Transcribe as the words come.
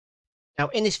Now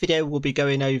in this video we'll be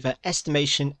going over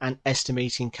estimation and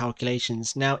estimating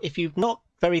calculations. Now if you're not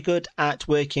very good at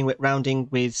working with rounding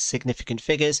with significant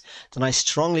figures, then I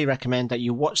strongly recommend that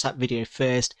you watch that video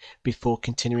first before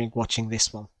continuing watching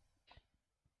this one.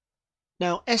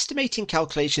 Now, estimating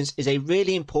calculations is a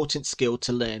really important skill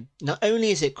to learn. Not only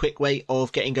is it a quick way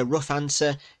of getting a rough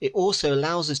answer, it also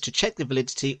allows us to check the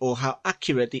validity or how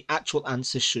accurate the actual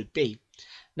answer should be.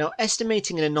 Now,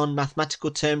 estimating in a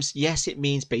non-mathematical terms, yes, it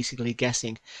means basically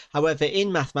guessing. However,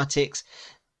 in mathematics,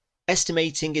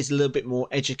 estimating is a little bit more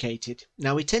educated.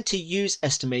 Now, we tend to use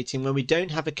estimating when we don't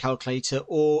have a calculator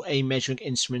or a measuring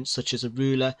instrument such as a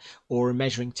ruler or a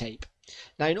measuring tape.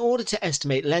 Now, in order to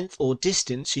estimate length or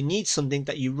distance, you need something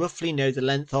that you roughly know the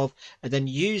length of and then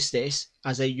use this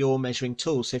as your measuring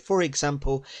tool. So for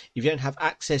example, if you don't have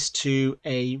access to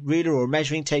a ruler or a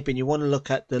measuring tape and you want to look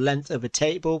at the length of a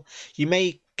table, you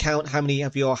may count how many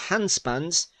of your hand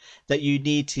spans that you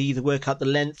need to either work out the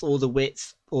length or the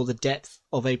width or the depth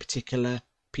of a particular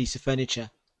piece of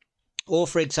furniture. Or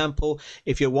for example,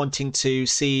 if you're wanting to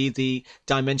see the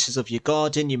dimensions of your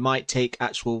garden, you might take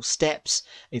actual steps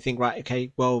and you think, right,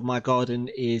 okay, well, my garden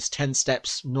is 10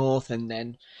 steps north and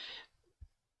then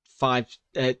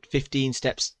 15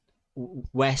 steps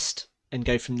west and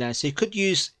go from there. So you could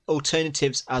use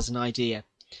alternatives as an idea.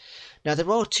 Now,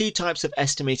 there are two types of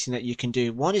estimating that you can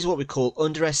do. One is what we call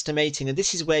underestimating, and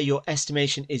this is where your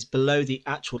estimation is below the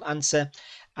actual answer.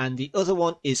 And the other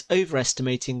one is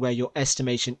overestimating, where your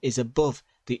estimation is above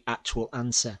the actual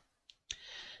answer.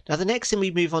 Now, the next thing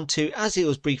we move on to, as it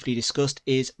was briefly discussed,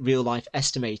 is real life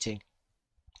estimating.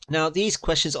 Now, these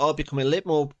questions are becoming a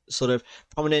little more sort of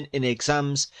prominent in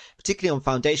exams, particularly on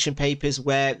foundation papers,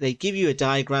 where they give you a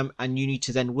diagram and you need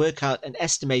to then work out an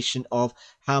estimation of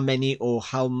how many or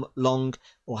how long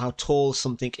or how tall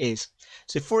something is.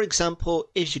 So for example,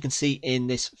 if you can see in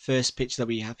this first picture that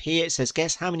we have here, it says,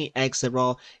 guess how many eggs there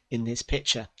are in this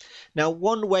picture. Now,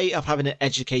 one way of having an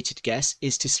educated guess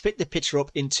is to split the picture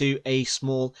up into a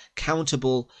small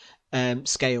countable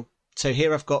scale. So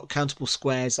here I've got countable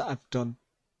squares that I've done.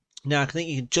 Now, I think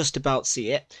you can just about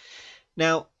see it.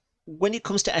 Now, when it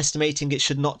comes to estimating, it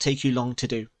should not take you long to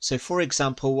do. So for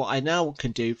example, what I now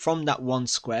can do from that one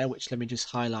square, which let me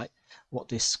just highlight what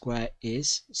this square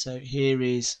is. So here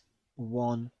is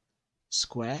one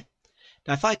square.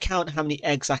 Now, if I count how many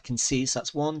eggs I can see, so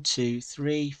that's 1, 2,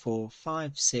 3, 4,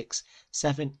 5, 6,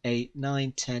 7, 8,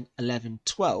 9, 10, 11,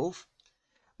 12.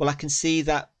 Well, I can see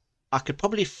that I could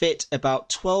probably fit about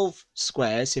 12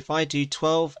 squares. If I do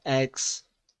 12 eggs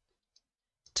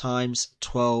times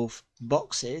 12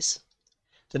 boxes,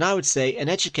 then I would say an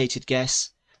educated guess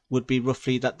would be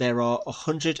roughly that there are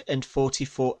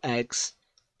 144 eggs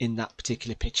in that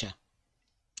particular picture.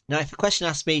 Now, if a question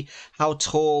asks me how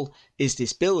tall is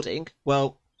this building,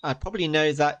 well, I'd probably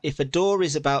know that if a door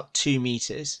is about 2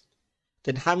 meters,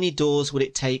 then how many doors would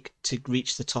it take to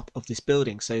reach the top of this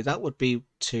building? So that would be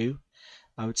 2,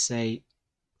 I would say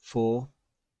 4,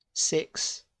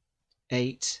 6,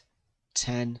 8,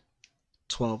 10,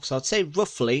 12. So I'd say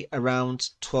roughly around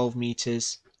 12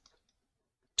 meters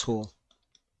tall.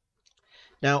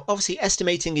 Now, obviously,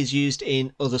 estimating is used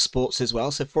in other sports as well.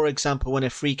 So, for example, when a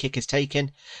free kick is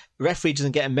taken, the referee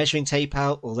doesn't get a measuring tape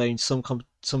out, although in some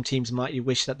teams might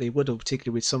wish that they would, or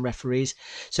particularly with some referees.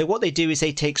 So what they do is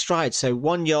they take strides. So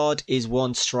 1 yard is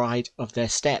 1 stride of their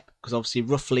step, because obviously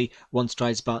roughly 1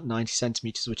 stride is about 90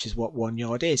 centimeters, which is what 1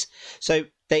 yard is. So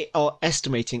they are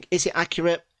estimating. Is it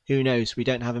accurate? Who knows? We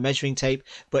don't have a measuring tape,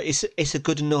 but it's a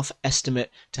good enough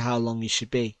estimate to how long you should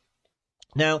be.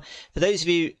 Now, for those of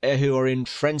you who are in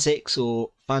forensics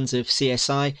or fans of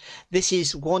CSI, this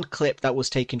is one clip that was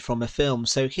taken from a film.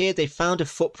 So here they found a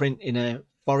footprint in a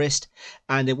forest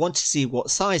and they wanted to see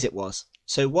what size it was.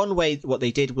 So one way what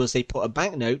they did was they put a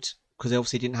banknote, because they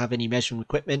obviously didn't have any measuring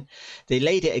equipment. They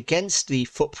laid it against the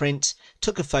footprint,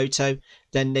 took a photo,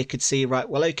 then they could see, right,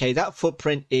 well, okay, that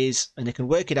footprint is, and they can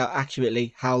work it out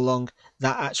accurately how long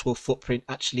that actual footprint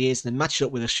actually is, and then match it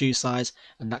up with a shoe size,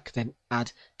 and that could then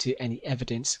add to any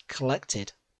evidence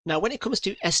collected. Now, when it comes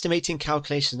to estimating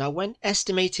calculations, when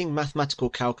estimating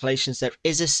mathematical calculations, there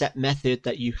is a set method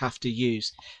that you have to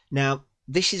use. Now,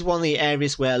 this is one of the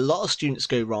areas where a lot of students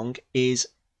go wrong, is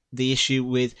the issue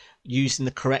with using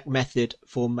the correct method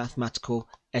for mathematical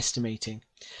estimating.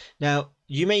 Now,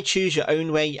 you may choose your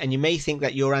own way and you may think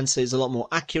that your answer is a lot more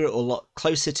accurate or a lot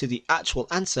closer to the actual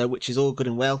answer, which is all good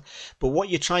and well, but what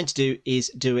you're trying to do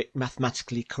is do it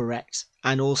mathematically correct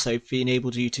and also being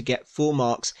able to get full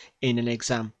marks in an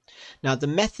exam. Now, the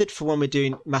method for when we're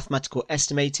doing mathematical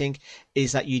estimating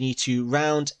is that you need to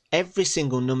round every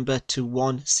single number to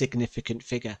one significant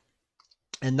figure.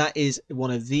 And that is one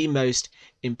of the most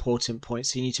important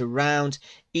points. So you need to round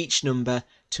each number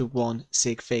to 1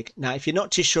 sig fig. Now, if you're not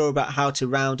too sure about how to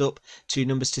round up two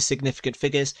numbers to significant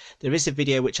figures, there is a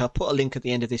video which I'll put a link at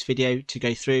the end of this video to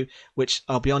go through, which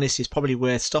I'll be honest is probably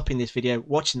worth stopping this video,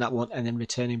 watching that one, and then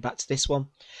returning back to this one.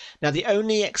 Now, the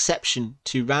only exception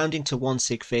to rounding to 1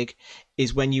 sig fig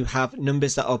is when you have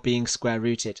numbers that are being square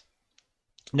rooted.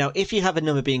 Now, if you have a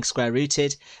number being square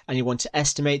rooted and you want to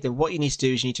estimate, then what you need to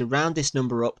do is you need to round this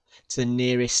number up to the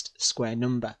nearest square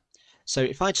number. So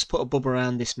if I just put a bubble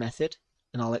around this method,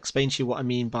 and I'll explain to you what I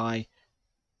mean by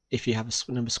if you have a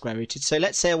number square rooted. So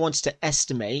let's say I wanted to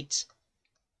estimate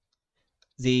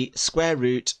the square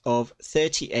root of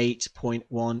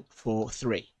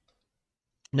 38.143.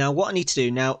 Now, what I need to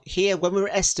do now here, when we're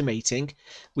estimating,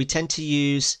 we tend to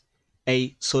use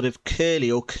a sort of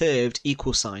curly or curved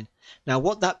equal sign. Now,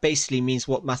 what that basically means,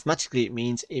 what mathematically it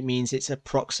means it's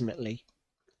approximately.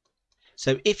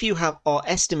 So if you are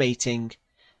estimating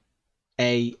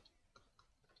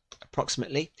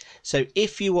approximately, so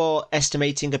if you are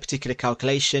estimating a particular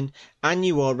calculation and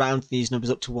you are rounding these numbers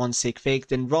up to 1 sig fig,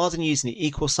 then rather than using the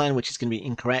equal sign, which is going to be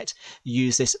incorrect,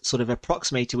 use this sort of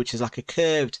approximator, which is like a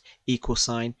curved equal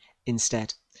sign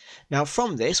instead. Now,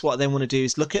 from this, what I then want to do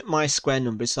is look at my square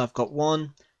numbers. So I've got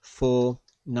 1, 4,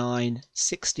 9,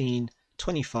 16,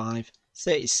 25,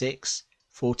 36,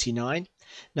 49.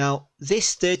 Now,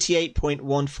 this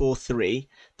 38.143,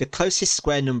 the closest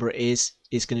square number is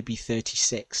going to be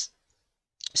 36.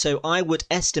 So I would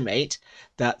estimate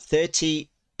that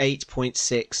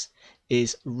 38.6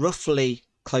 is roughly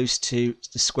close to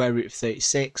the square root of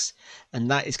 36, and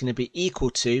that is going to be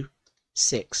equal to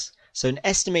 6. So an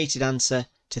estimated answer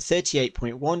to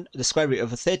 38.1, the square root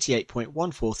of a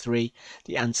 38.143,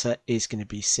 the answer is going to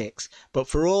be 6. But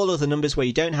for all other numbers where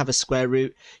you don't have a square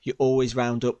root, you always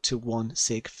round up to 1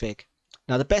 sig fig.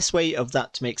 Now, the best way of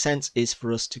that to make sense is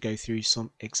for us to go through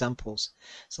some examples.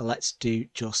 So let's do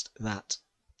just that.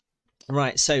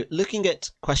 Right, so looking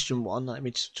at question 1, let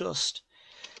me just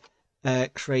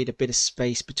create a bit of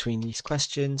space between these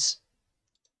questions,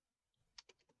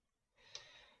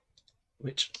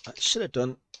 which I should have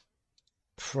done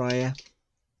prior.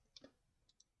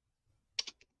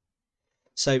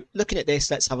 So looking at this,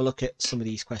 let's have a look at some of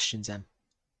these questions then.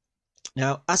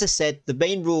 Now, as I said, the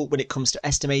main rule when it comes to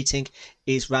estimating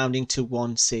is rounding to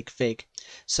 1 sig fig.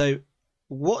 So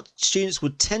what students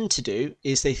would tend to do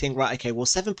is they think, right, okay, well,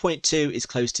 7.2 is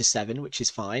close to 7, which is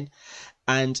fine,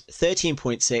 and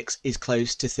 13.6 is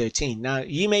close to 13. Now,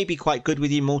 you may be quite good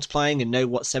with your multiplying and know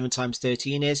what 7 times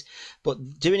 13 is,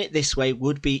 but doing it this way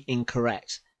would be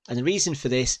incorrect. And the reason for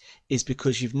this is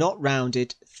because you've not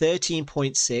rounded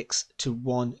 13.6 to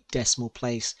 1 decimal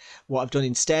place. What I've done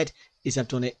instead is I've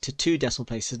done it to 2 decimal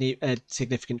places,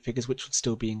 significant figures, which would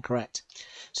still be incorrect.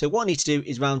 So what I need to do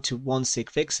is round to 1 sig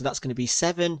fig. So that's going to be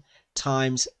 7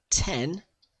 times 10.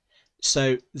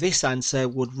 So this answer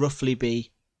would roughly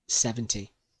be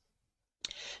 70.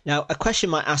 Now, a question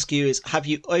might ask you is, have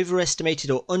you overestimated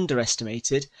or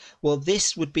underestimated? Well,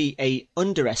 this would be a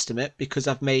underestimate because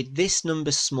I've made this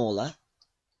number smaller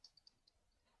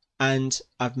and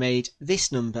I've made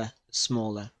this number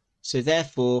smaller. So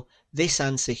therefore, this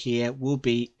answer here will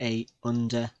be a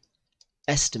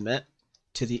underestimate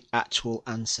to the actual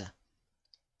answer.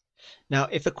 Now,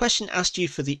 if a question asked you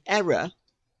for the error,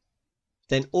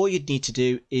 then all you'd need to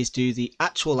do is do the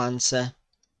actual answer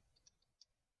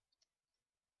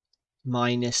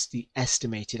minus the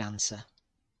estimated answer.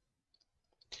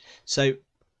 So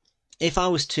if I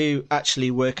was to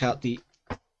actually work out the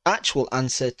actual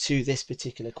answer to this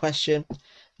particular question,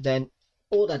 then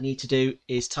all I need to do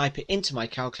is type it into my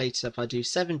calculator. So if I do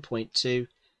 7.2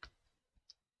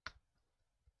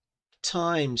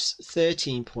 times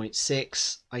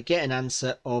 13.6, I get an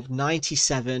answer of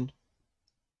 97.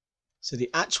 So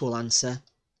the actual answer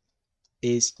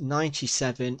is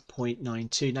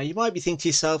 97.92. Now you might be thinking to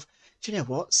yourself, do you know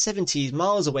what? 70 is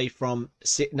miles away from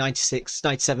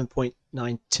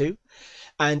 97.92.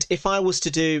 And if I was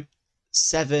to do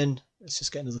 7, let's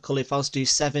just get another colour. If I was to do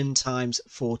 7 times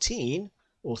 14,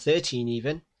 or 13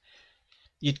 even,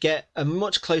 you'd get a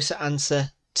much closer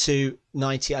answer to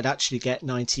 90. I'd actually get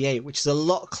 98, which is a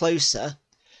lot closer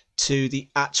to the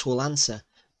actual answer.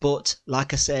 But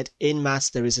like I said, in maths,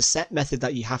 there is a set method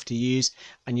that you have to use,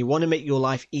 and you want to make your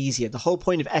life easier. The whole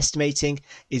point of estimating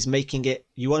is making it,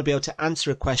 you want to be able to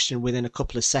answer a question within a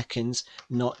couple of seconds,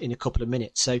 not in a couple of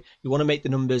minutes. So you want to make the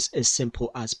numbers as simple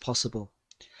as possible.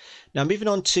 Now moving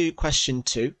on to question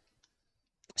 2.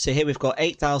 So here we've got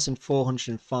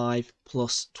 8,405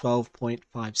 plus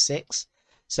 12.56.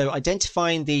 So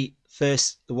identifying the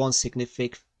 1 sig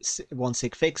one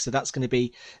sig fig, so that's going to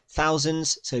be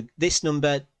thousands. So this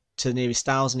number to the nearest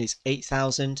thousand is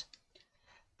 8,000.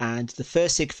 And the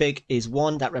first sig fig is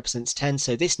 1, that represents 10.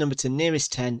 So this number to the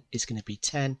nearest 10 is going to be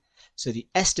 10. So the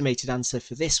estimated answer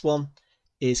for this one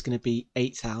is going to be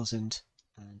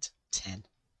 8,010.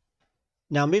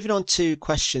 Now moving on to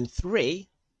question 3.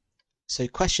 So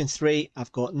question 3,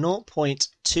 I've got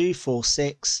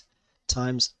 0.246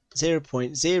 times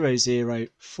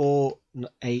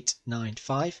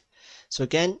 0.004895. So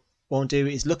again, what I'll do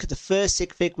is look at the first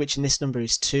sig fig, which in this number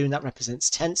is 2, and that represents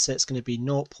 10. So it's going to be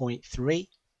 0.3,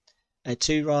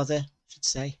 2 rather, I should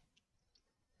say.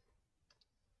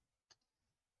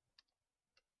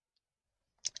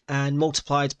 And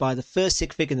multiplied by the first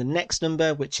sig fig in the next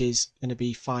number, which is going to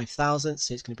be 5,000.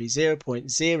 So it's going to be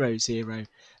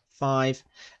 0.005.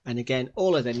 And again,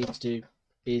 all I then need to do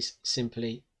is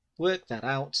simply work that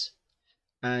out.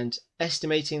 And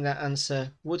estimating that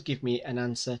answer would give me an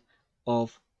answer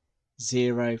of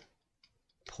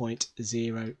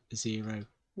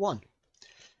 0.001.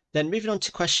 Then moving on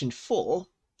to question 4.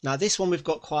 Now this one we've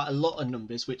got quite a lot of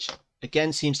numbers, which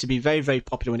again seems to be very, very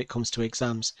popular when it comes to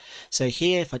exams. So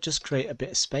here, if I just create a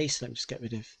bit of space, let me just get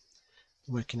rid of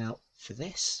working out for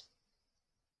this.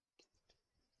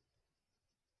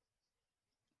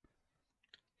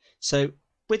 So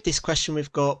with this question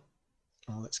we've got,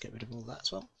 let's get rid of all that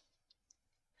as well.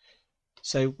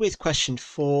 So with question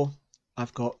 4,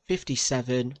 I've got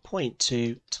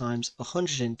 57.2 times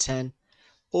 110,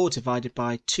 all divided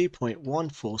by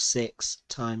 2.146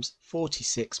 times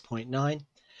 46.9.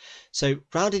 So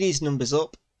rounding these numbers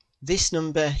up, this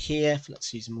number here,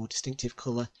 let's use a more distinctive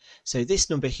colour. So this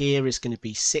number here is going to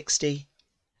be 60.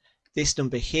 This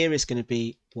number here is going to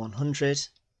be 100.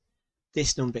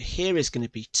 This number here is going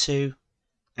to be 2.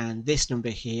 And this number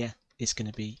here is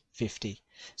going to be 50.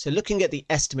 So looking at the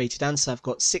estimated answer, I've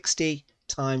got 60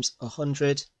 times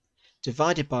 100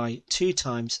 divided by 2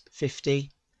 times 50,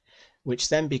 which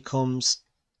then becomes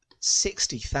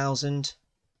 60,000.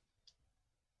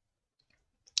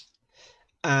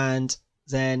 And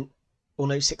then, or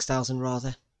no, 6,000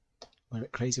 rather. I'm a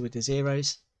bit crazy with the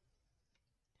zeros.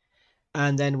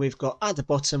 And then we've got at the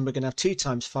bottom, we're going to have 2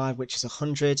 times 5, which is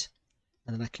 100.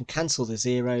 And then I can cancel the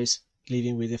zeros,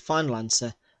 leaving with a final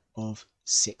answer of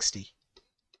 60.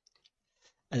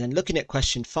 And then looking at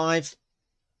question 5.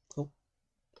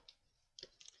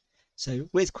 So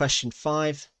with question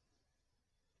 5,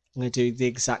 I'm going to do the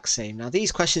exact same. Now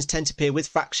these questions tend to appear with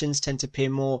fractions, tend to appear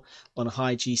more on a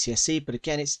high GCSE, but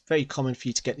again it's very common for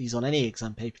you to get these on any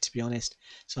exam paper, to be honest.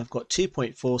 So I've got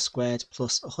 2.4 squared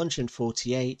plus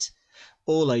 148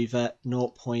 all over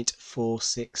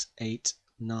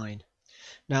 0.4689.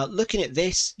 Now looking at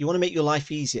this, you want to make your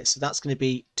life easier, so that's going to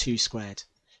be 2 squared.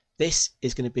 This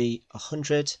is going to be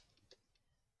 100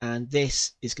 and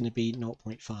this is going to be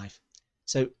 0.5.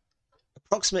 So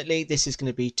approximately, this is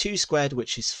going to be 2 squared,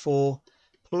 which is 4,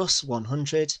 plus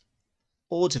 100,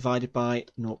 all divided by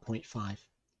 0.5.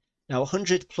 Now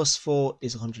 100 plus 4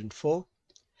 is 104,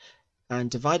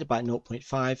 and divided by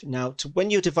 0.5. Now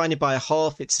when you're dividing by a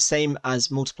half, it's the same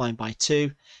as multiplying by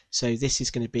 2, so this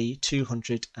is going to be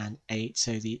 208.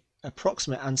 So the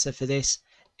approximate answer for this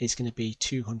is going to be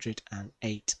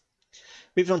 208.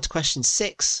 Moving on to question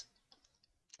 6.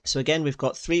 So again, we've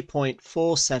got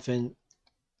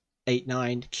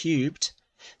 3.4789 cubed.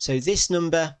 So this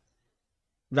number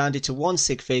rounded to 1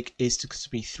 sig fig is to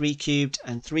be 3 cubed,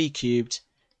 and 3 cubed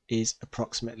is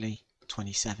approximately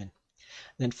 27. And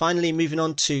then finally, moving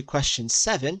on to question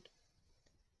 7.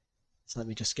 So let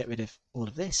me just get rid of all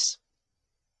of this.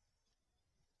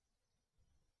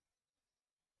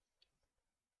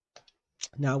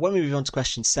 Now when we move on to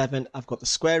question 7, I've got the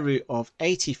square root of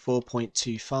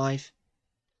 84.25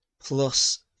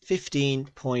 plus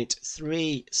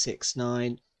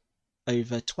 15.369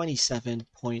 over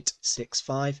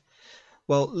 27.65.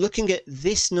 Well, looking at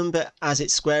this number as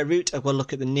its square root, I've got to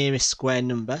look at the nearest square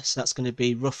number. So that's going to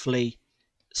be roughly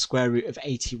square root of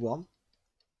 81.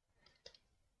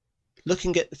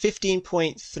 Looking at the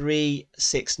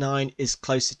 15.369 is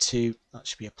closer to, that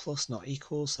should be a plus, not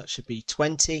equals, that should be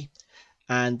 20.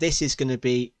 And this is going to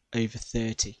be over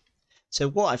 30. So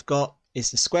what I've got is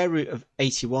the square root of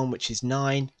 81, which is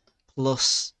 9,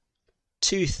 plus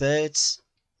 2/3,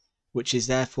 which is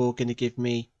therefore going to give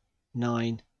me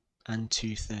 9 and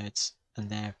 2/3. And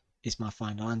there is my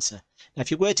final answer. Now,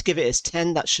 if you were to give it as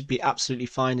 10, that should be absolutely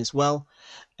fine as well.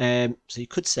 So you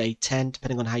could say 10,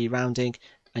 depending on how you're rounding,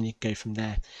 and you can go from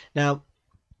there. Now,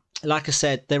 like I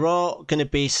said, there are going to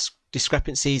be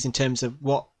discrepancies in terms of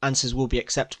what answers will be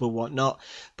acceptable, what not.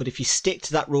 But if you stick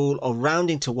to that rule of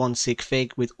rounding to 1 sig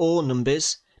fig with all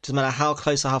numbers, Doesn't matter how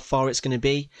close or how far it's going to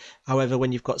be. However,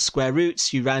 when you've got square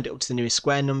roots, you round it up to the nearest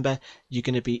square number, you're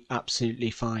going to be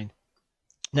absolutely fine.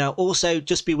 Now, also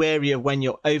just be wary of when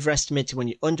you're overestimating, when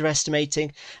you're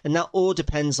underestimating, and that all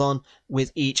depends on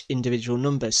with each individual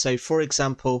number. So for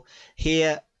example,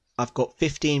 here I've got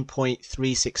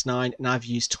 15.369 and I've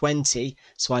used 20,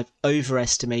 so I've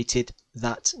overestimated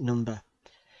that number.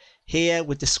 Here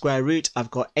with the square root,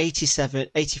 I've got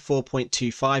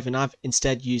 84.25 and I've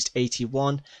instead used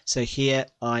 81. So here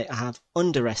I have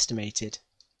underestimated.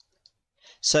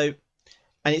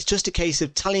 And it's just a case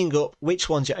of tallying up which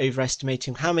ones you're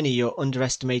overestimating, how many you're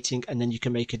underestimating, and then you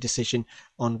can make a decision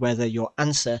on whether your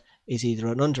answer is either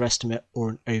an underestimate or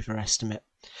an overestimate.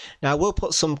 Now, we'll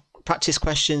put some practice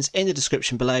questions in the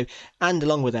description below and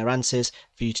along with their answers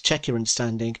for you to check your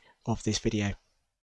understanding of this video.